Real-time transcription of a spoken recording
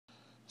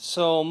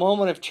So,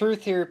 moment of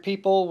truth here,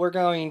 people. We're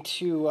going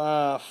to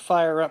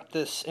fire up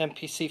this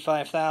MPC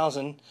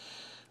 5000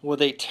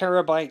 with a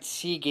Terrabyte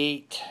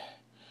Seagate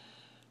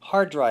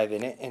hard drive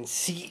in it and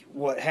see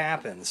what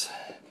happens.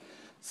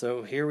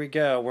 So here we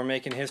go. We're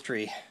making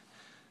history.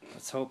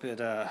 Let's hope it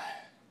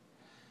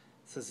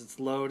says it's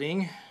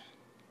loading.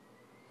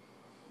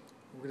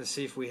 We're going to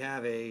see if we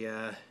have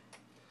a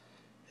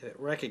if it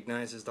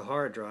recognizes the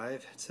hard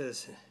drive. It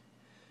says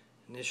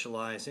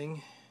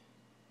initializing.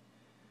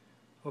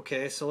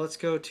 Okay, so let's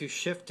go to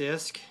shift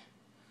disk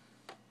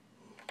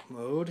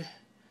mode,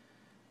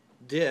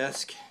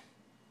 disk,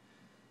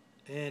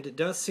 and it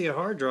does see a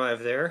hard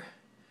drive there.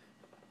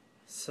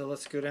 So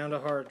let's go down to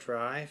hard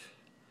drive,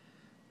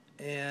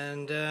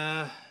 and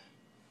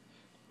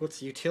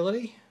what's the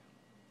utility?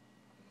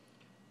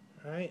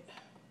 Alright,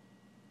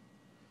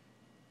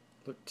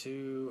 look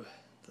to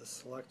the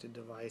selected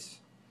device,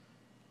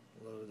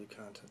 load the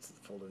contents of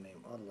the folder name,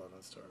 autoload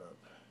on startup.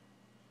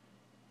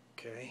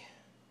 Okay.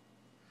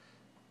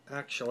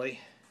 Actually,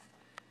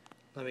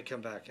 let me come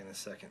back in a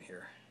second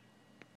here.